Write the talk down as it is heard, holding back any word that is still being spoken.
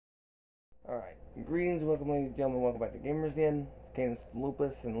Greetings, welcome ladies and gentlemen, welcome back to Gamers Den. It's Candace,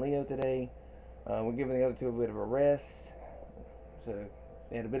 Lupus, and Leo today. We're giving the other two a bit of a rest. So,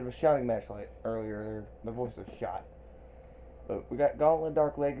 they had a bit of a shouting match earlier. Their voice was shot. But we got Gauntlet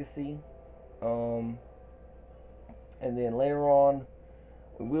Dark Legacy. And then later on,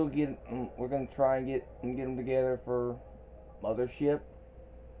 we're going to try and get them together for Mothership.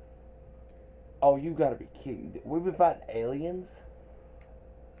 Oh, you gotta be kidding. We've been fighting aliens?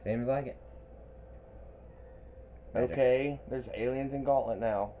 Seems like it. Magic. Okay, there's aliens in Gauntlet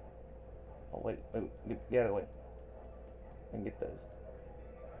now. Oh, wait, get out of the way. And get those.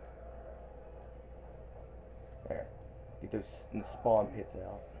 There. Get those spawn pits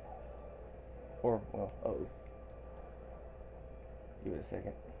out. Or, well, uh-oh. Give it a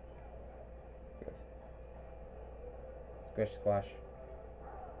second. Yes. Squish squash.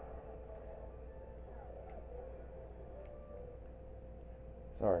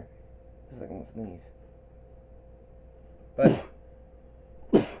 Sorry. Just like I'm gonna sneeze. But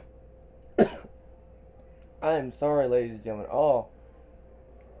I am sorry, ladies and gentlemen. Oh,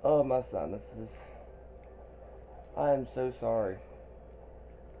 my sinuses. I am so sorry.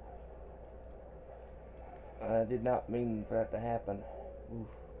 I did not mean for that to happen. Oof.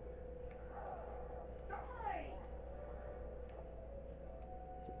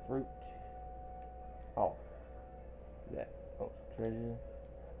 Fruit. Oh. That. Oh, treasure.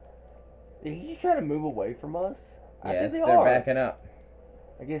 Did he just try to move away from us? I yes, think they they're are. backing up.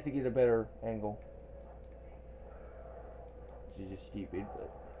 I guess to get a better angle. Which is just stupid, but.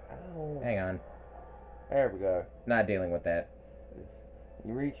 Ow. Hang on. There we go. Not dealing with that.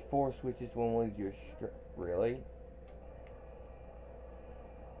 You reach 4 switches, one leads you really?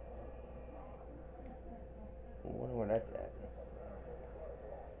 I wonder where that's at.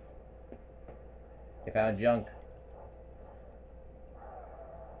 You found junk.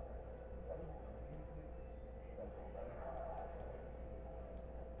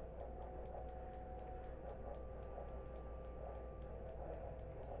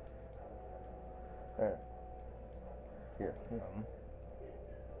 There. Here.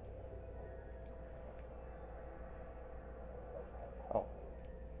 Oh.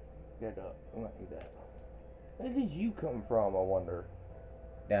 Get up. I might need that. Where did you come from, I wonder?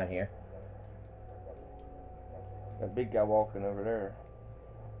 Down here. That big guy walking over there.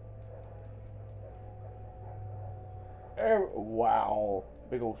 Wow.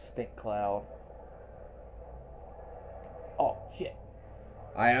 Big old stink cloud. Oh, shit.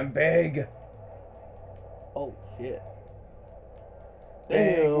 I am big. Oh, shit.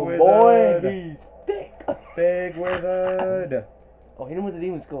 Big Damn, wizard. boy, he's thick. Big wizard. Oh, hit him with the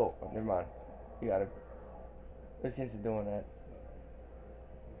demon skull. Oh, never mind. You got him. What's the sense of doing that?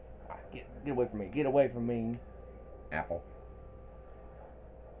 Ah, get away from me. Get away from me. Apple.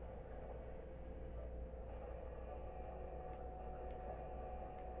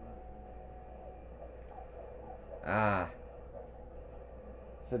 Ah.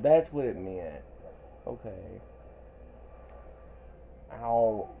 So that's what it meant. Okay.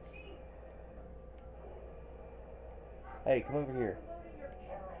 Ow. Hey, come over here.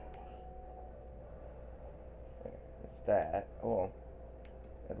 It's that. Hold on.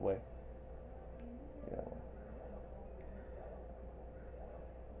 That way. That way.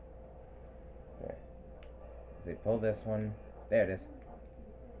 Okay. Does he pull this one? There it is.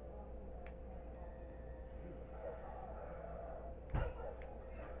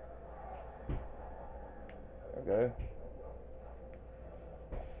 There we go.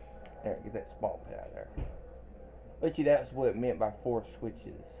 There, get that spawn pit out of there. Bet you that's what it meant by 4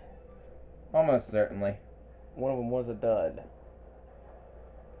 switches. Almost certainly. One of them was a dud.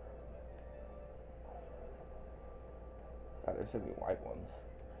 God, there's so many white ones.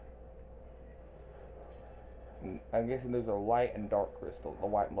 I'm guessing those are light and dark crystal. The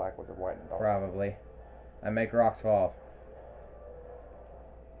white and black ones are white and dark. Probably. I make rocks fall.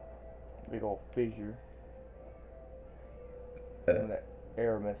 Big old fissure. Some of that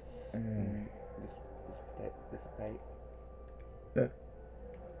air mists dissipate.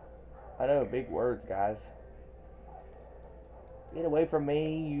 I know, big words, guys. Get away from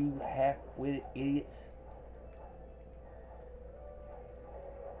me, you half-witted idiots.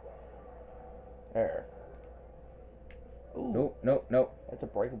 There. Ooh. Nope, nope, nope. That's a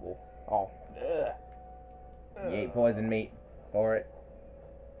breakable. Oh. Ugh. You ate poison meat for it.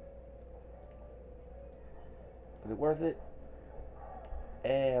 Is it worth it?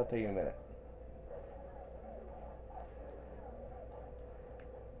 I'll tell you in a minute.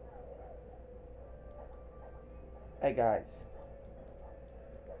 Hey guys.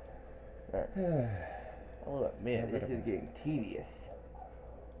 There. I will admit, this is getting tedious.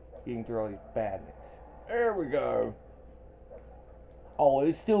 getting through all these badniks. There we go. Oh,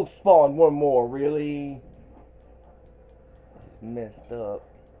 it still spawned one more, really? This is messed up.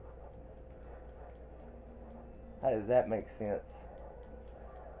 How does that make sense?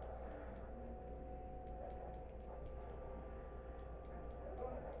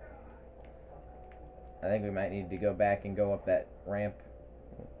 I think we might need to go back and go up that ramp.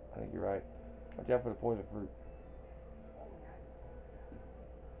 I think you're right. Watch out for the poison fruit.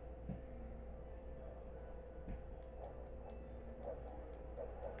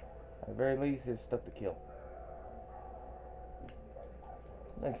 At the very least, there's stuff to kill.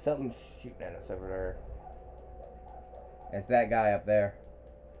 Like something's shooting at us over there. It's that guy up there.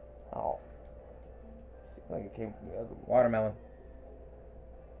 Oh. Seems like it came from the other one. Watermelon.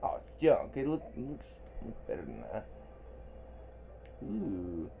 Oh, it's junk. It looks better than that.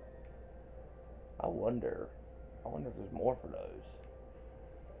 Ooh. I wonder if there's more for those.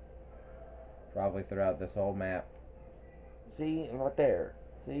 Probably throughout this whole map. See? Right there.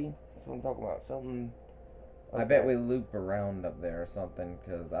 See? That's what I'm talking about. Something. I bet we loop around up there or something,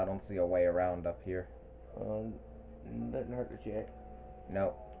 because I don't see a way around up here. Doesn't hurt to check.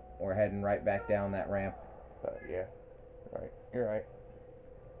 Nope. We're heading right back down that ramp. Yeah. Right. You're right.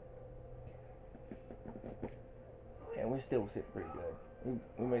 Yeah, we're still sitting pretty good.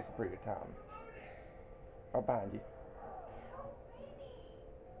 We made some pretty good time. Right behind you.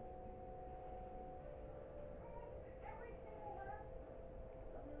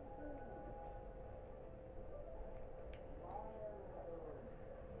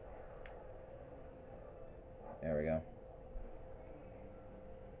 There we go.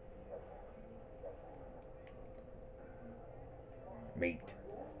 Meat.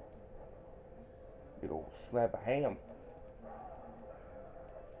 Good old slab of ham.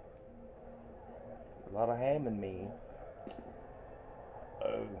 A lot of ham in me.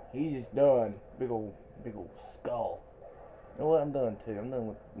 Oh, he's just done. Big old skull. You know what? I'm done too. I'm done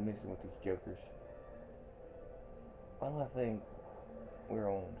with messing with these jokers. Why do I think we're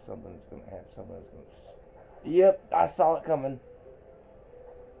on something that's gonna have something that's gonna? Yep, I saw it coming.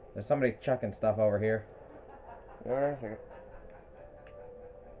 There's somebody chucking stuff over here. Wait a second.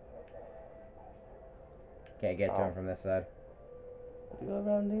 Can't get to him from this side. Go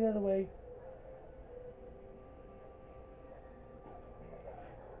around the other way.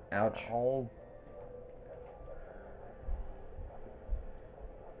 Ouch. Oh.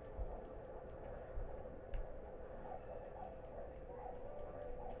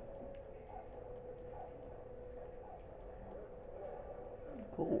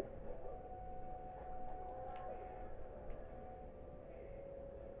 Cool.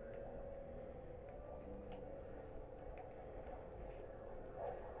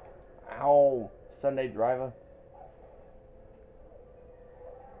 Ow. Sunday driver.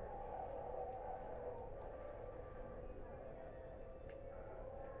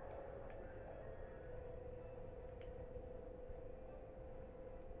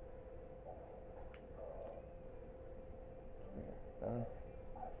 Done.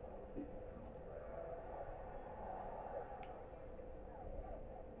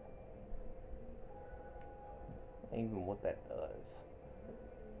 Even what that does.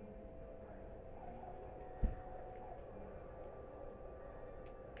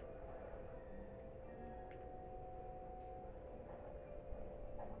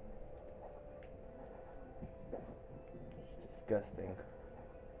 It's disgusting.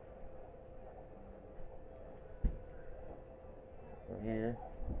 Over here.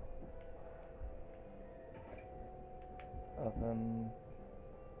 Nothing.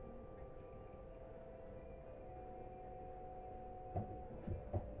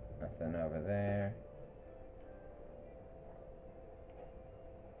 Nothing over there.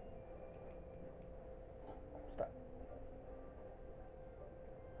 Stop.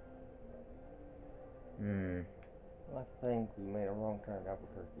 I think we made a wrong turn at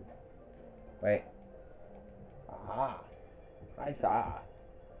Albuquerque. Wait. Aha. Nice eye.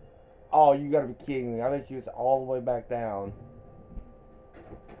 Oh, you gotta be kidding me. I bet you it's all the way back down.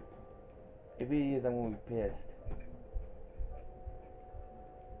 If it is, I'm gonna be pissed.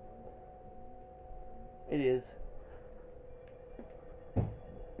 It is.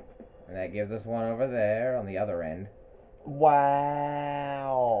 And that gives us one over there on the other end.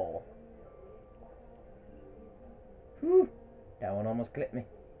 Wow. Whew. That one almost clipped me.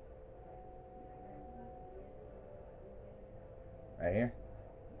 Right here.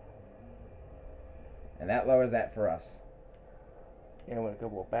 And that lowers that for us. And with a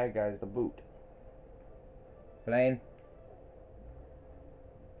couple of bad guys to boot. Plane.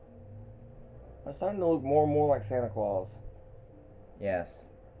 I'm starting to look more and more like Santa Claus. Yes.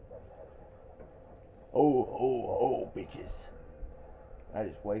 Oh, oh, oh, bitches. I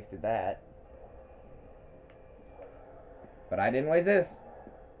just wasted that. But I didn't waste this.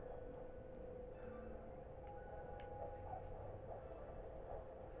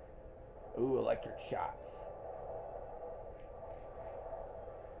 Ooh, electric shots.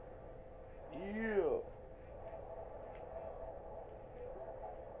 Ew.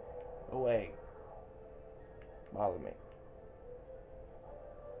 Away. Bother me.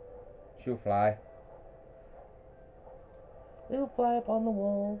 Shoe fly. Little fly up on the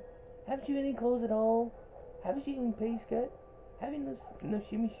wall. Haven't you any clothes at all? Haven't you any pay skirt? Haven't you no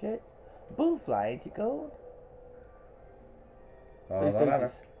shimmy shirt? Boo fly, ain't you cold? Oh,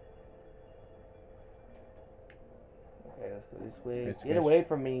 whatever. Okay, let's go this way. Squish, Get squish. away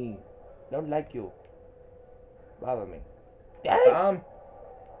from me. Don't like you. Bother me. Hey!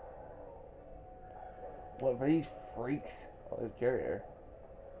 What for these freaks? Oh, there's Jerry there.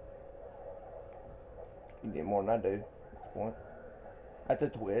 You did more than I do at this point. That's a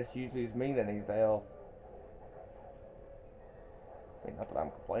twist. Usually it's me that needs the health. I mean, not that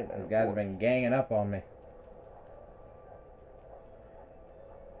I'm complaining. These guys have been ganging up on me.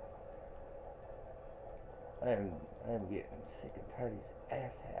 I am getting sick and tired of these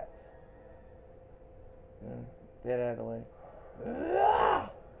ass hats. Get out of the way.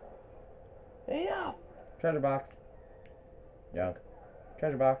 Enough! Treasure box. Junk.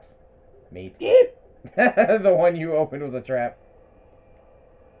 Treasure box. Meat. Keep! The one you opened was a trap.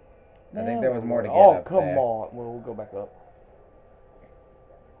 I think there was more to get up there. Oh, come on. Well, we'll go back up.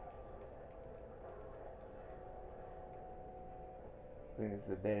 I think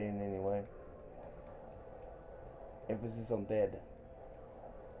it's a dead end anyway. Emphasis on dead.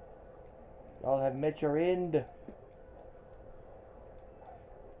 Y'all have met your end.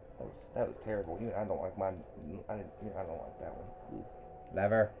 That was terrible. Even I don't like mine. I don't like that one. Ooh.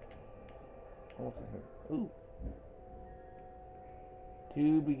 Lever. What's in here? Ooh.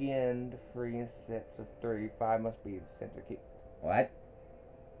 2 begin to free in steps of 3. 5 must be the center key. What?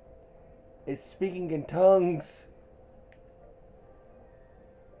 It's speaking in tongues.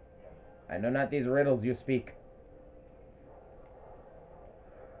 I know not these riddles you speak.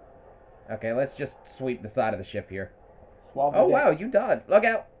 Okay, let's just sweep the side of the ship here. Swab oh, wow, you died. Look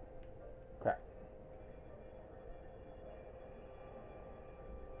out. Crap.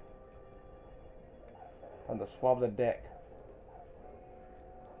 Time to swab the deck.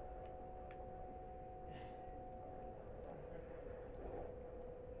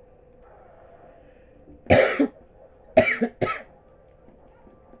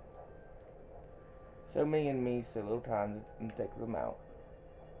 So many enemies, so little time to take them out.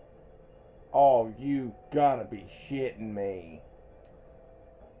 Oh, you gotta be shitting me.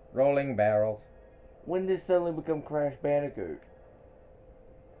 Rolling barrels. When did this suddenly become Crash Bandicoot?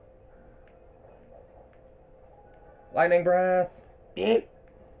 Lightning breath.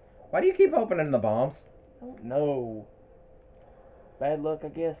 Why do you keep opening the bombs? I don't know. Bad luck, I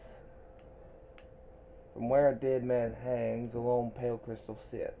guess. From where a dead man hangs, a lone pale crystal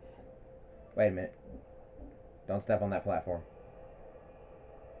sits. Wait a minute. Don't step on that platform.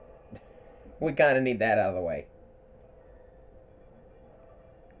 We kind of need that out of the way.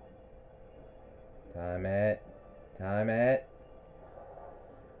 Time it. Time it.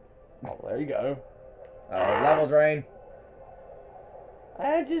 Oh, there you go. Level drain.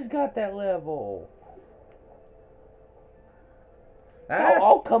 I just got that level. Ah!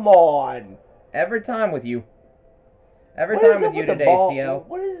 Oh, come on. Every time with you. Every time with you today, CL.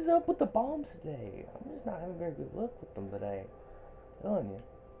 What is up with the bombs today? I'm just not having very good luck with them today. I'm telling you.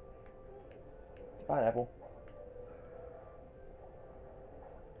 It's pineapple.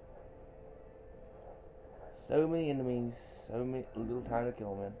 So many enemies, so many little time to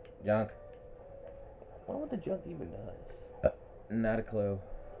kill them in. Junk. I wonder what the junk even does. Not a clue.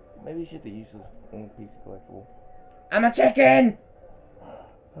 Maybe it's just a useless piece of collectible. I'm a chicken!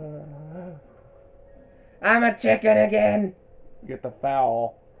 I'm a chicken again! Get the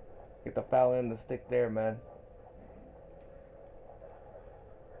foul. Get the foul end of the stick there, man.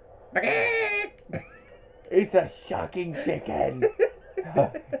 It's a shocking chicken.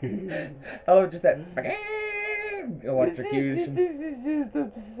 Oh, just that electrocution. This is just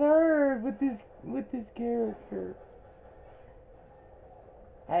absurd with this character.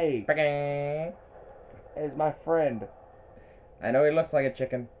 Hey, it's my friend. I know he looks like a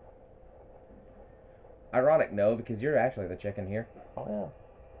chicken. Ironic, no, because you're actually the chicken here. Oh yeah.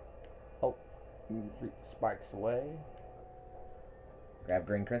 Oh, spikes away. Grab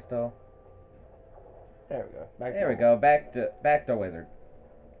green crystal. There we go. There we go. Back to wizard.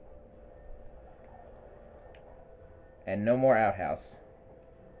 And no more outhouse.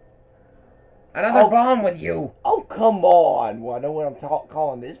 Another bomb with you. Oh, come on. Well, I know what I'm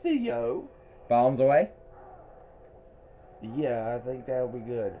calling this video. Bombs away. Yeah, I think that'll be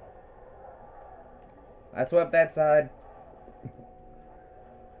good. I swept that side.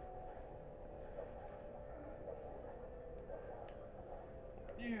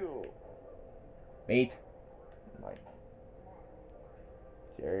 Ew. Meat. Mike.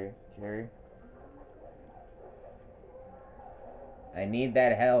 Cherry. I need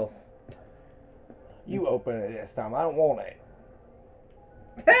that health. You open it this time. I don't want it.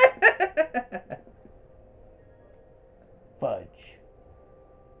 Fudge.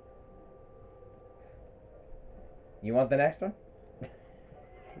 You want the next one? What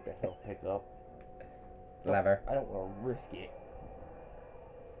the hell pick up? Lever. I don't want to risk it.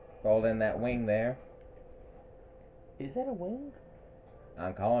 Fold in that wing there. Is that a wing?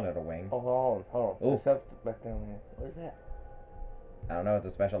 I'm calling it a wing. Oh, hold on. Ooh. There's stuff back down there. What is that? I don't know. It's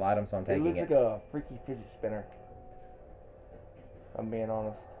a special item, so I'm taking it. It looks like a freaky fidget spinner. I'm being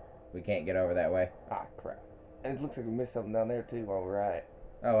honest. We can't get over that way. Ah, crap. And it looks like we missed something down there, too, while we're at it.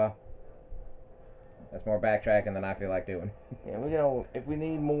 Oh, well. That's more backtracking than I feel like doing. Yeah, we can. If we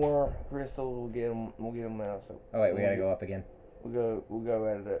need more crystals, we'll get them. We'll get them now. So. Oh wait, we gotta go up again. We'll go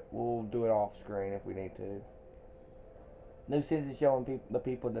at it. We'll do it off screen if we need to. No sense in showing the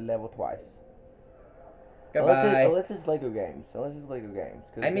people the level twice. Goodbye. Unless it's Lego games.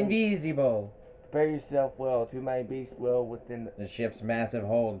 I'm invisible. Prepare yourself well. Too many beasts well within the ship's massive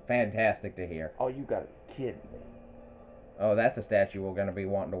hold. Fantastic to hear. Oh, you gotta be kidding me. Oh, that's a statue we're gonna be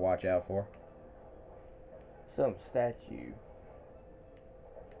wanting to watch out for. Some statue.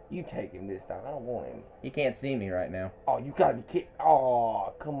 You take him this time. I don't want him. He can't see me right now. Oh, you gotta be kidding.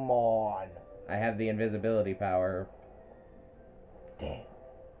 Oh, come on. I have the invisibility power. Damn.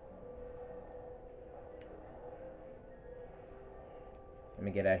 Let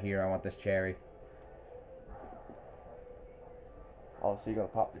me get out here. I want this cherry. Oh, so you're gonna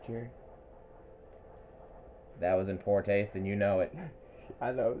pop the cherry? That was in poor taste, and you know it.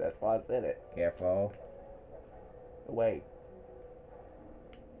 I know. That's why I said it. Careful. Wait.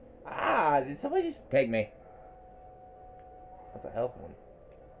 Ah, did somebody just... Take me. That's a health one.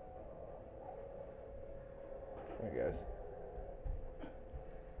 There it goes.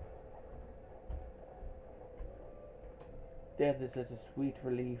 Death is such a sweet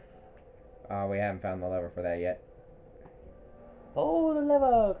relief. We haven't found the lever for that yet. Oh, the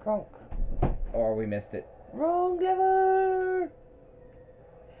lever, Kronk. Or we missed it. Wrong lever!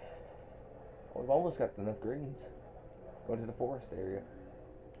 Oh, we've almost got enough greens. Going to the forest area.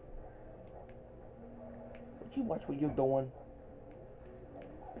 Would you watch what you're doing?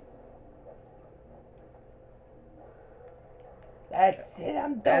 That's it,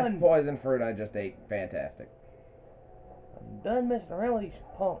 I'm done. That's poison fruit I just ate. Fantastic. I'm done messing around with these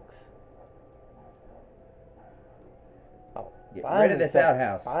punks. Oh, get rid of this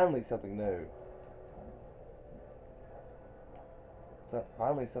outhouse. Finally something new.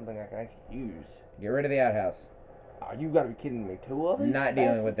 Finally something I can actually use. Get rid of the outhouse. Oh, you gotta be kidding me. Two of these? Not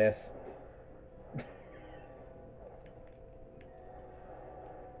dealing with this.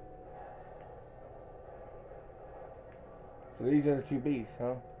 So these are the two beasts,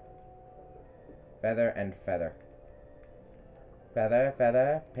 huh? Feather and feather. Feather,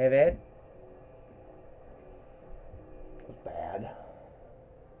 feather, pivot. That was bad.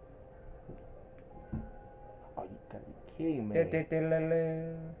 Oh, you gotta be kidding me.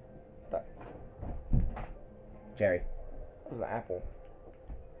 Stop. Cherry. That was an apple.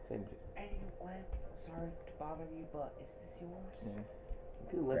 Anyway, sorry to bother you, but is this yours? Yeah. You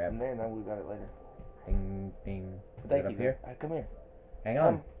could have left them there, now we got it later. Ding, ding. Thank you. Up here? Come here. Hang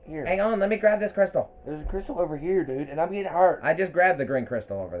on. Here. Hang on, let me grab this crystal. There's a crystal over here, dude, and I'm getting hurt. I just grabbed the green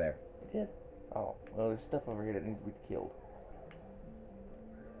crystal over there. You did? Oh, well, there's stuff over here that needs to be killed.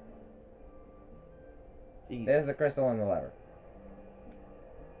 Jeez. There's the crystal and the lever.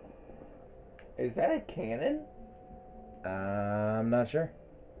 Is that a cannon? I'm not sure.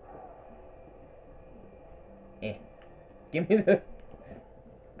 Give me the...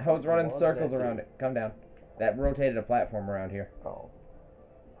 I was running circles around it. Come down. That rotated a platform around here. Oh.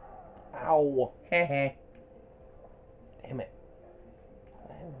 Ow. Heh. Damn it.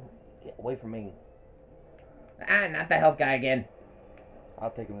 Get away from me. Ah, not the health guy again.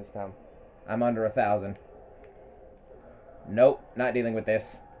 I'll take him this time. I'm under 1,000. Nope, not dealing with this.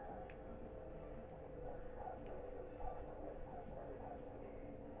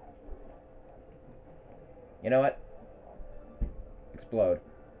 You know what? Explode.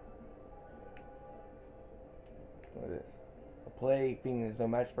 Look at this. A plague fiend is no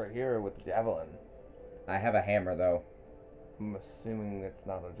match for a hero with a javelin. I have a hammer, though. I'm assuming that's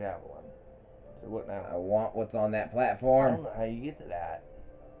not a javelin. So what now? I want what's on that I platform. don't know how you get to that.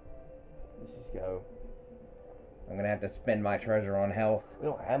 Let's just go. I'm gonna have to spend my treasure on health. We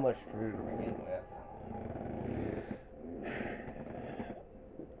don't have much treasure to begin with.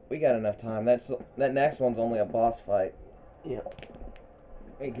 We got enough time. That next one's only a boss fight. Yep.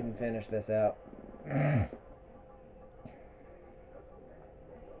 We can finish this out.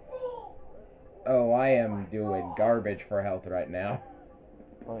 Oh, I am doing garbage for health right now.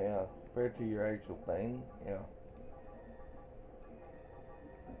 Oh yeah. Compared to your actual thing, yeah.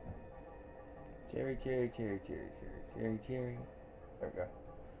 Cherry, cherry, cherry, cherry, cherry, cherry, cherry. There we go.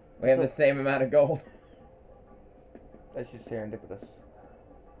 We have the same amount of gold. That's just serendipitous.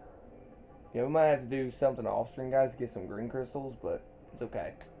 Yeah, we might have to do something off stream, guys, to get some green crystals, but it's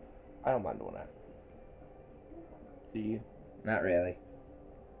okay. I don't mind doing that. Do you? Not really.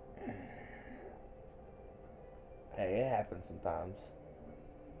 Hey, it happens sometimes.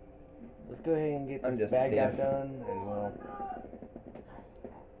 Let's go ahead and get I'm this just bad guy stiff. done, and well,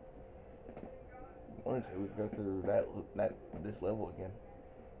 wanted to, we could go through this level again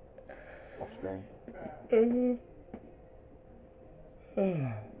off screen.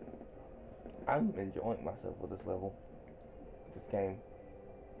 I'm enjoying myself with this level, this game.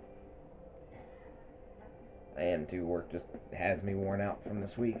 I am too. Work just has me worn out from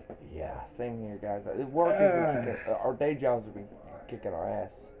this week. Yeah, same here, guys. Work has been kicking. Our day jobs have been kicking our ass.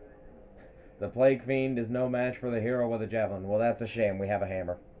 The Plague Fiend is no match for the hero with a javelin. Well, that's a shame. We have a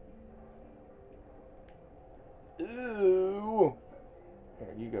hammer. Ooh.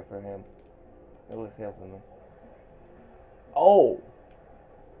 Here, you go for him. It was helping me. Oh.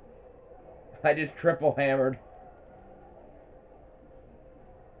 I just triple hammered.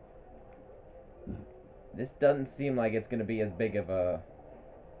 This doesn't seem like it's going to be as big of a...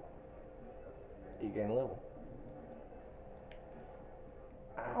 You gain a level.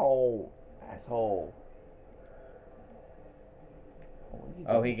 Ow. Asshole. What are you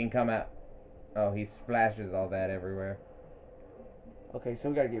Oh, he doing? can come out. Oh, he splashes all that everywhere. Okay, so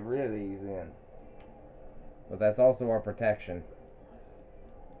we gotta get rid of these then. But that's also our protection.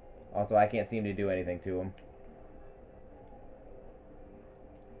 Also, I can't seem to do anything to him.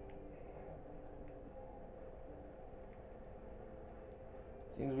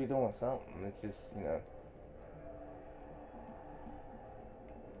 Seems to be doing something. It's just, you know.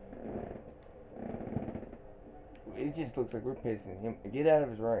 It just looks like we're pissing him. Get out of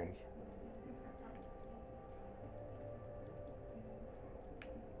his range.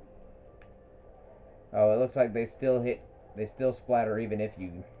 Oh, it looks like they still hit... They still splatter even if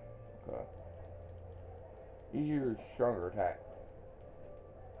you... Okay. Use your stronger attack.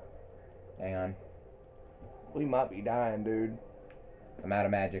 Hang on. We might be dying, dude. I'm out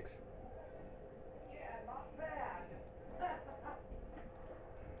of magics.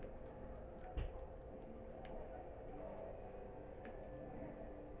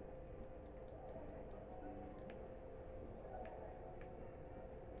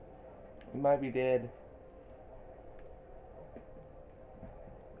 We might be dead.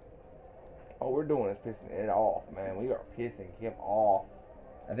 All we're doing is pissing it off, man. We are pissing him off.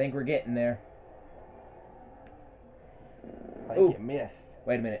 I think we're getting there. I think Ooh. you missed.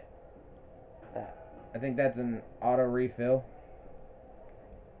 Wait a minute. That. I think that's an auto refill.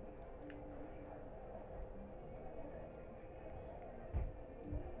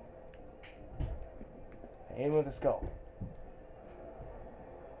 Hit him with the skull.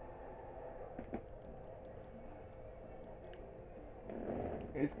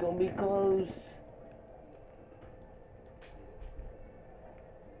 It's gonna be close.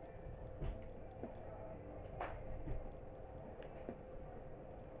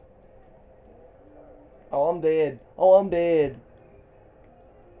 Oh, I'm dead. Oh, I'm dead.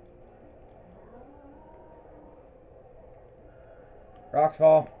 Rocks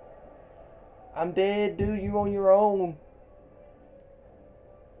fall. I'm dead, dude. You on your own.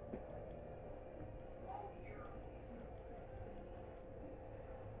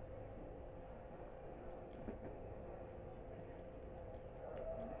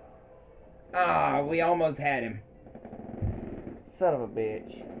 Ah, we almost had him. Son of a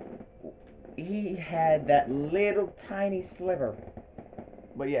bitch. He had that little tiny sliver.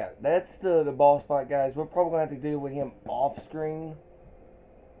 But yeah, that's the boss fight, guys. We're probably gonna have to deal with him off screen.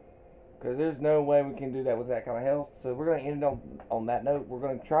 Because there's no way we can do that with that kind of health. So we're going to end on that note. We're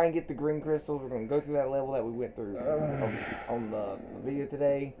going to try and get the green crystals. We're going to go through that level that we went through on the video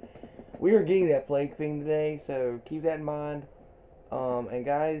today. We are getting that Plague Fiend today, so keep that in mind. And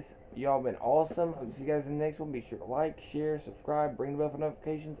guys, y'all been awesome. Hope to see you guys in the next one. Be sure to like, share, subscribe, ring the bell for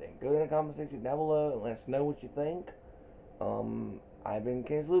notifications, and go in the comment section down below and let us know what you think. I've been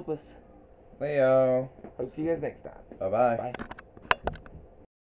Kenneth Lupus. Leo. Hope to see you guys next time. Bye-bye. Bye.